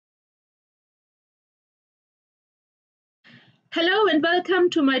Hello and welcome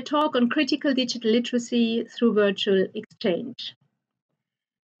to my talk on critical digital literacy through virtual exchange.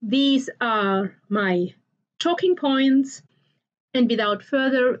 These are my talking points, and without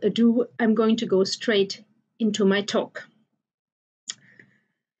further ado, I'm going to go straight into my talk.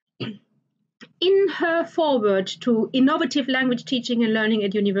 In her foreword to Innovative Language Teaching and Learning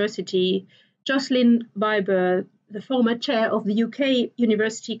at University, Jocelyn Weiber, the former chair of the UK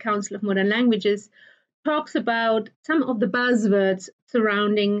University Council of Modern Languages, talks about some of the buzzwords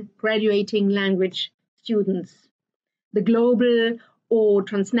surrounding graduating language students. The global or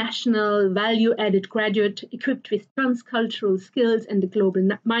transnational value-added graduate equipped with transcultural skills and a global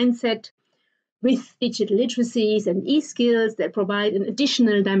mindset, with digital literacies and e-skills that provide an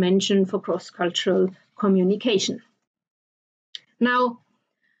additional dimension for cross-cultural communication. Now,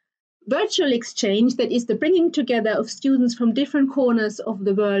 virtual exchange, that is the bringing together of students from different corners of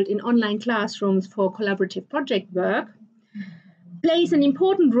the world in online classrooms for collaborative project work, plays an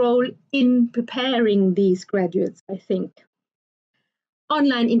important role in preparing these graduates, I think.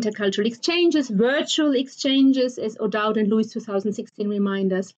 Online intercultural exchanges, virtual exchanges, as O'Dowd and Lewis 2016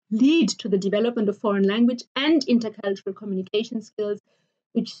 remind us, lead to the development of foreign language and intercultural communication skills,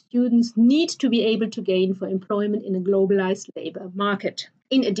 which students need to be able to gain for employment in a globalized labor market.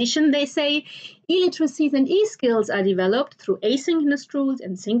 In addition, they say, e-literacies and e-skills are developed through asynchronous tools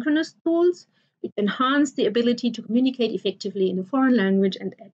and synchronous tools, which enhance the ability to communicate effectively in a foreign language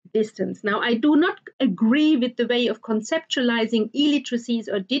and at a distance. Now, I do not agree with the way of conceptualizing e-literacies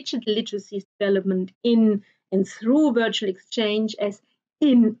or digital literacies development in and through virtual exchange as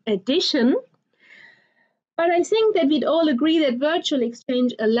in addition. But I think that we'd all agree that virtual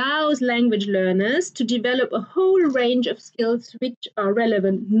exchange allows language learners to develop a whole range of skills which are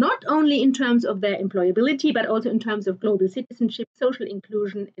relevant not only in terms of their employability, but also in terms of global citizenship, social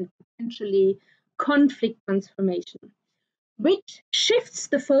inclusion, and potentially conflict transformation, which shifts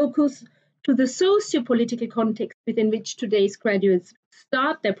the focus to the socio-political context within which today's graduates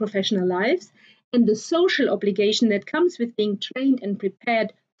start their professional lives and the social obligation that comes with being trained and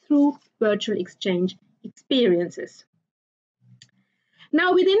prepared through virtual exchange experiences.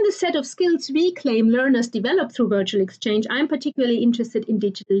 Now, within the set of skills we claim learners develop through virtual exchange, I'm particularly interested in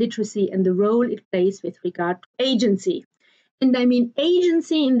digital literacy and the role it plays with regard to agency. And I mean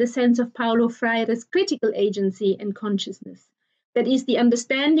agency in the sense of Paulo Freire's critical agency and consciousness. That is the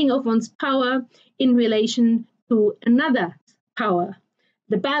understanding of one's power in relation to another's power,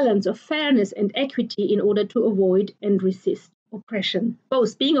 the balance of fairness and equity in order to avoid and resist oppression,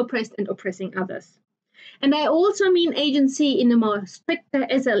 both being oppressed and oppressing others. And I also mean agency in a more stricter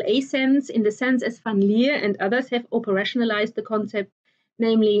SLA sense, in the sense as Van Leer and others have operationalized the concept,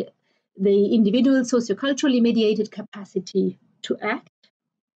 namely the individual socioculturally mediated capacity to act,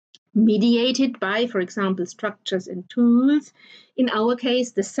 mediated by, for example, structures and tools. In our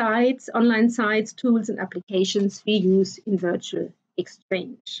case, the sites, online sites, tools, and applications we use in virtual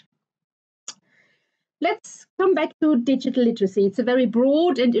exchange. Let's come back to digital literacy. It's a very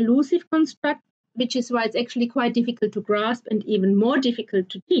broad and elusive construct, which is why it's actually quite difficult to grasp and even more difficult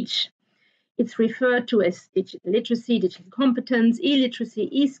to teach. It's referred to as digital literacy, digital competence, e-literacy,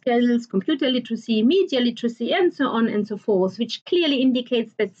 e-skills, computer literacy, media literacy, and so on and so forth, which clearly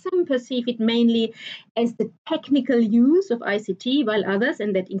indicates that some perceive it mainly as the technical use of ICT, while others,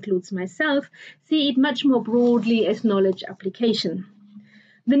 and that includes myself, see it much more broadly as knowledge application.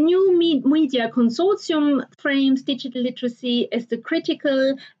 The new media consortium frames digital literacy as the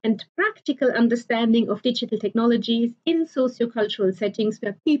critical and practical understanding of digital technologies in sociocultural settings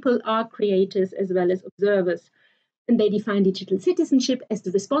where people are creators as well as observers. And they define digital citizenship as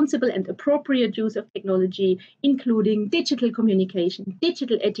the responsible and appropriate use of technology, including digital communication,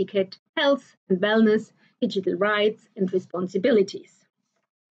 digital etiquette, health and wellness, digital rights and responsibilities.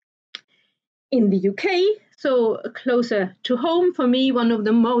 In the UK, so closer to home for me, one of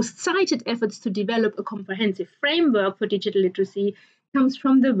the most cited efforts to develop a comprehensive framework for digital literacy comes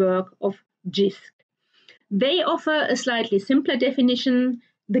from the work of JISC. They offer a slightly simpler definition,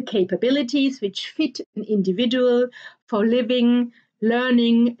 the capabilities which fit an individual for living,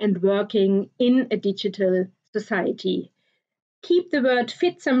 learning, and working in a digital society. Keep the word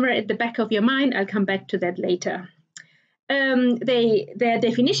fit somewhere at the back of your mind. I'll come back to that later. Their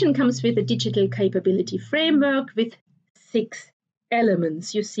definition comes with a digital capability framework with 6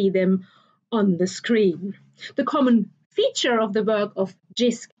 elements. You see them on the screen. The common feature of the work of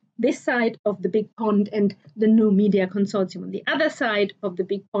JISC, this side of the big pond, and the new media consortium on the other side of the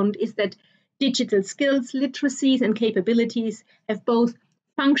big pond, is that digital skills, literacies, and capabilities have both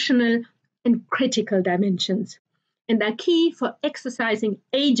functional and critical dimensions, and are key for exercising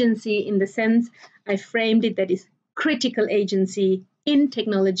agency in the sense I framed it, that is critical agency in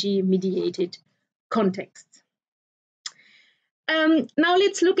technology-mediated contexts. Now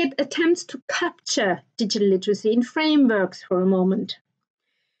let's look at attempts to capture digital literacy in frameworks for a moment.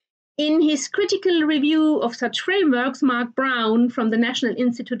 In his critical review of such frameworks, Mark Brown from the National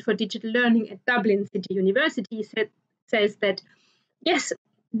Institute for Digital Learning at Dublin City University says that, yes,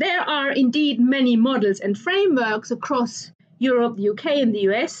 there are indeed many models and frameworks across Europe, the UK, and the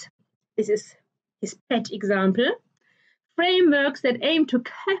US. This is his pet example. Frameworks that aim to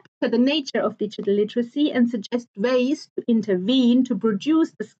capture the nature of digital literacy and suggest ways to intervene to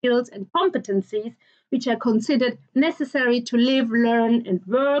produce the skills and competencies which are considered necessary to live, learn, and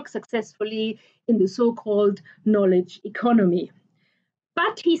work successfully in the so-called knowledge economy.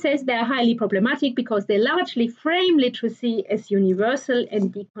 But he says they are highly problematic because they largely frame literacy as universal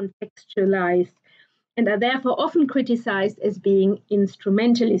and decontextualized, and are therefore often criticized as being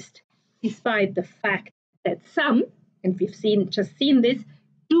instrumentalist, despite the fact that some, and we've just seen this,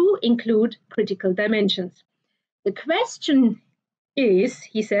 do include critical dimensions. The question is,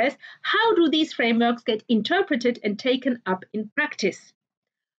 he says, how do these frameworks get interpreted and taken up in practice?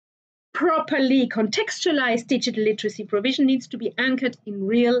 Properly contextualized digital literacy provision needs to be anchored in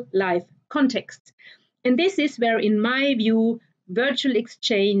real-life contexts. And this is where, in my view, virtual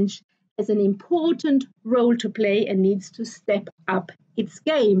exchange has an important role to play and needs to step up its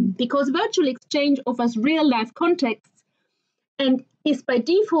game, because virtual exchange offers real-life contexts and is by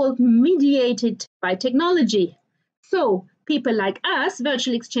default mediated by technology. So people like us,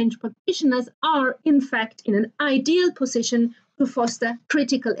 virtual exchange practitioners, are in fact in an ideal position to foster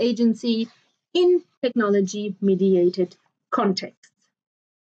critical agency in technology-mediated contexts.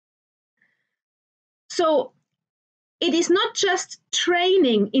 So it is not just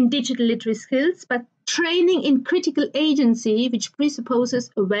training in digital literacy skills, but training in critical agency, which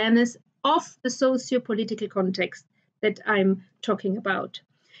presupposes awareness of the socio-political context that I'm talking about.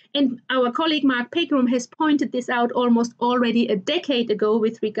 And our colleague Mark Pegram has pointed this out almost already a decade ago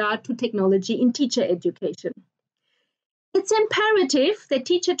with regard to technology in teacher education. It's imperative that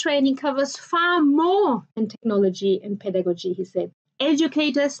teacher training covers far more than technology and pedagogy, he said.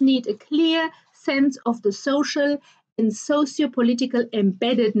 Educators need a clear sense of the social and socio-political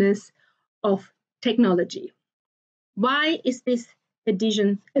embeddedness of technology. Why is this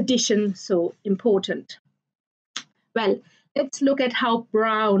addition so important? Well, let's look at how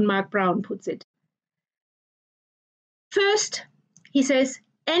Mark Brown puts it. First, he says,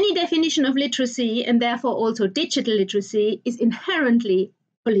 any definition of literacy, and therefore also digital literacy, is inherently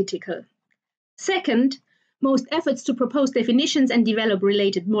political. Second, most efforts to propose definitions and develop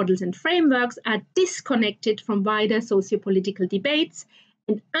related models and frameworks are disconnected from wider socio-political debates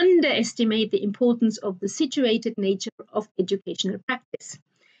and underestimate the importance of the situated nature of educational practice.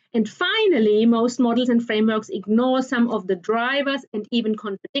 And finally, most models and frameworks ignore some of the drivers and even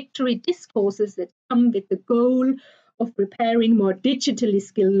contradictory discourses that come with the goal of preparing more digitally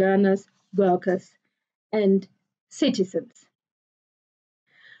skilled learners, workers, and citizens.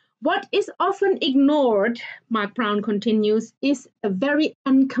 What is often ignored, Mark Brown continues, is a very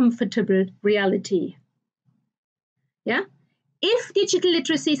uncomfortable reality. Yeah? If digital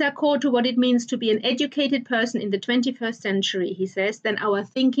literacies are core to what it means to be an educated person in the 21st century, he says, then our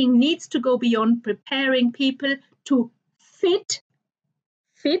thinking needs to go beyond preparing people to fit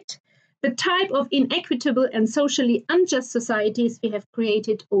the type of inequitable and socially unjust societies we have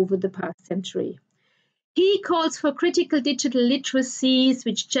created over the past century. He calls for critical digital literacies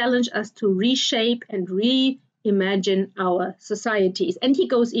which challenge us to reshape and reimagine our societies. And he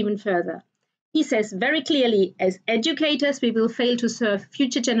goes even further. He says very clearly, as educators, we will fail to serve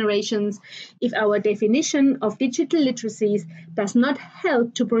future generations if our definition of digital literacies does not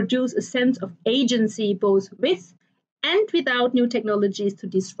help to produce a sense of agency both with and without new technologies to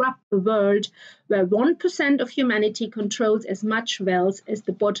disrupt the world where 1% of humanity controls as much wealth as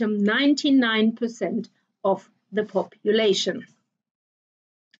the bottom 99% of the population.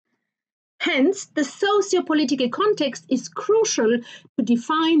 Hence, the socio-political context is crucial to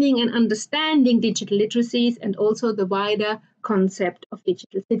defining and understanding digital literacies and also the wider concept of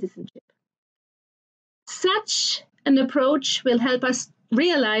digital citizenship. Such an approach will help us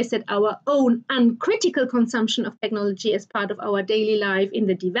realize that our own uncritical consumption of technology as part of our daily life in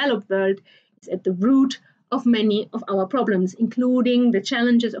the developed world is at the root of many of our problems, including the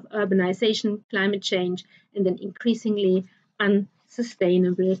challenges of urbanization, climate change, and an increasingly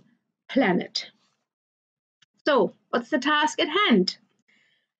unsustainable planet. So, what's the task at hand?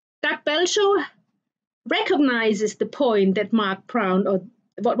 Doug Belshaw recognizes the point that Mark Brown, or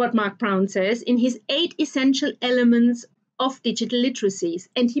what Mark Brown says, in his 8 essential elements of digital literacies,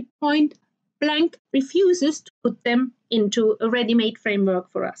 and he points blank refuses to put them into a ready-made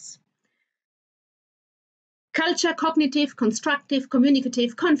framework for us. Culture, cognitive, constructive,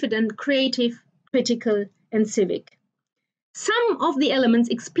 communicative, confident, creative, critical, and civic. Some of the elements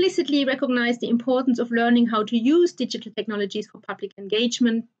explicitly recognize the importance of learning how to use digital technologies for public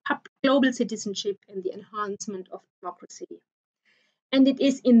engagement, global citizenship, and the enhancement of democracy. And it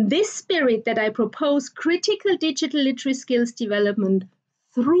is in this spirit that I propose critical digital literacy skills development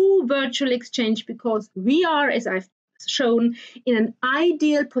through virtual exchange, because we are, as I've shown, in an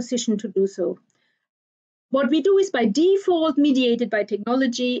ideal position to do so. What we do is by default mediated by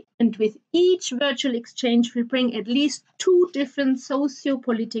technology, and with each virtual exchange, we bring at least two different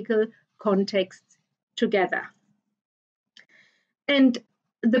socio-political contexts together. And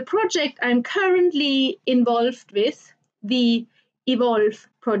the project I'm currently involved with, the EVOLVE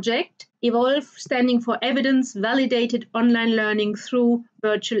project, EVOLVE standing for Evidence Validated Online Learning Through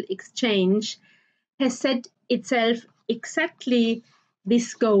Virtual Exchange, has set itself exactly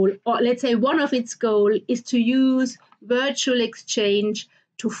this goal, or let's say one of its goals is to use virtual exchange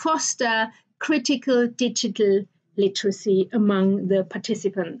to foster critical digital literacy among the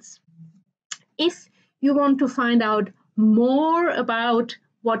participants. If you want to find out more about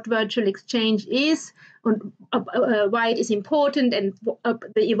what virtual exchange is, and why it is important, and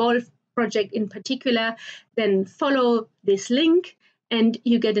the EVOLVE project in particular, then follow this link and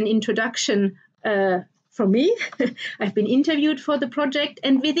you get an introduction from me. I've been interviewed for the project,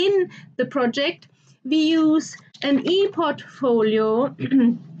 and within the project we use an e-portfolio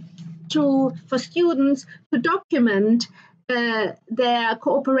for students to document their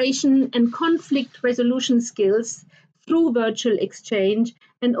cooperation and conflict resolution skills through virtual exchange,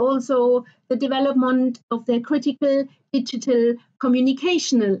 and also the development of their critical digital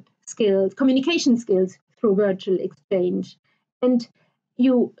communication skills through virtual exchange. And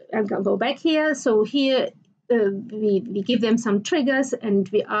I'm going to go back here. So here we give them some triggers, and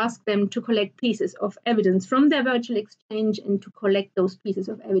we ask them to collect pieces of evidence from their virtual exchange and to collect those pieces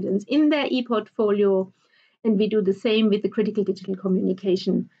of evidence in their e-portfolio. And we do the same with the critical digital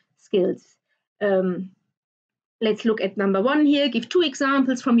communication skills. Let's look at number one here. Give two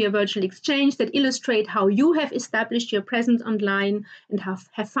examples from your virtual exchange that illustrate how you have established your presence online and have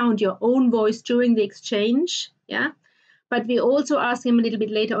found your own voice during the exchange. Yeah. But we also ask them a little bit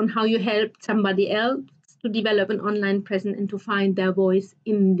later on how you helped somebody else to develop an online presence and to find their voice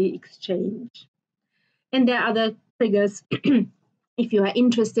in the exchange. And there are other triggers. If you are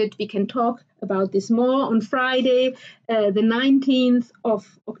interested, we can talk about this more on Friday, the 19th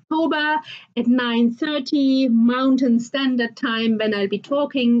of October at 9:30 Mountain Standard Time, when I'll be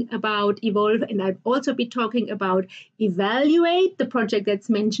talking about EVOLVE, and I'll also be talking about Evaluate, the project that's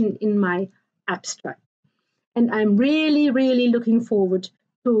mentioned in my abstract. And I'm really, really looking forward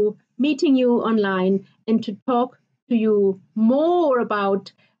to meeting you online and to talk to you more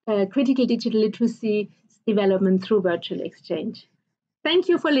about critical digital literacy development through virtual exchange. Thank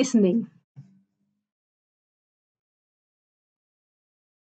you for listening.